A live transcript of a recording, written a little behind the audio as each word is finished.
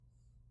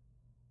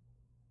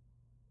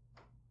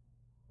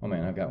Oh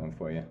man, I've got one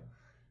for you.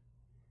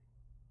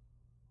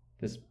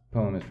 This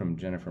poem is from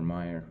Jennifer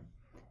Meyer,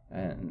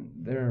 and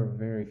there are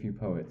very few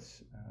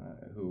poets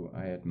who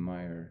I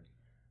admire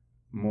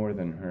more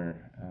than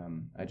her.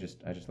 I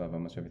just love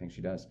almost everything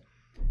she does,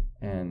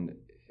 and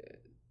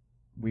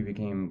we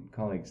became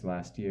colleagues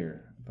last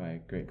year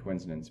by great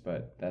coincidence.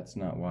 But that's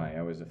not why.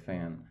 I was a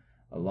fan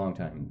a long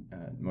time,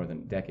 more than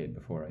a decade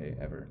before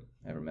I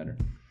ever met her.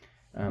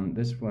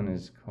 This one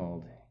is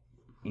called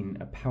 "In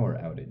a Power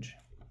Outage."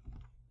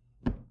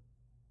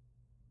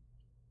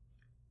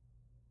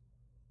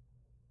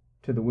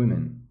 To the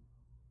women,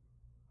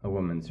 a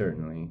woman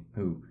certainly,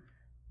 who,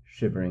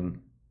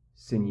 shivering,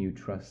 sinew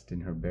trussed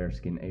in her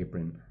bearskin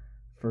apron,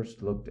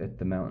 first looked at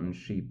the mountain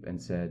sheep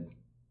and said,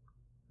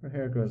 "Her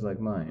hair grows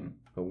like mine,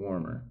 but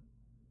warmer.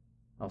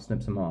 I'll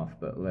snip some off,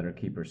 but let her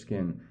keep her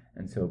skin,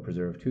 and so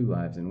preserve two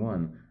lives in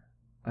one.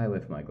 I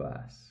lift my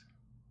glass."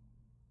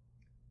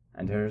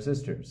 And to her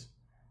sisters,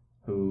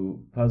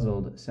 who,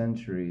 puzzled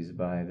centuries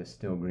by the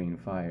still green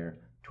fire,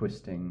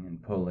 twisting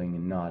and pulling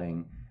and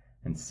knotting,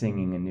 and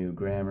singing a new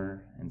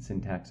grammar and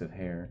syntax of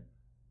hair,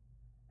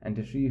 and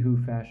to she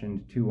who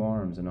fashioned two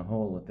arms and a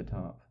hole at the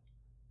top,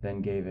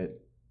 then gave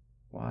it,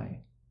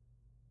 why?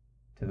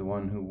 To the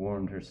one who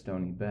warmed her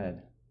stony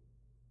bed,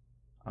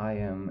 I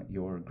am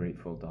your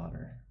grateful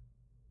daughter.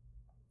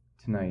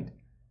 Tonight,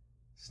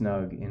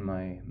 snug in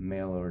my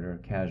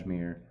mail-order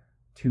cashmere,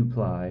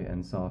 two-ply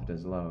and soft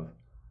as love,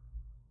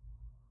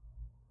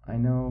 I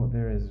know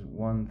there is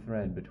one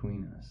thread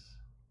between us.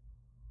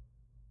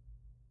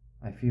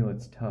 I feel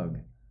its tug,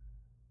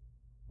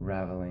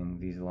 raveling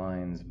these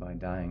lines by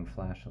dying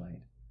flashlight.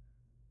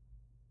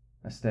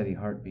 A steady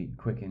heartbeat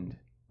quickened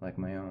like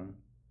my own,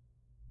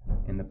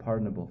 in the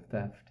pardonable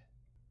theft,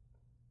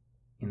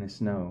 in the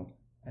snow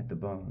at the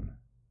bone.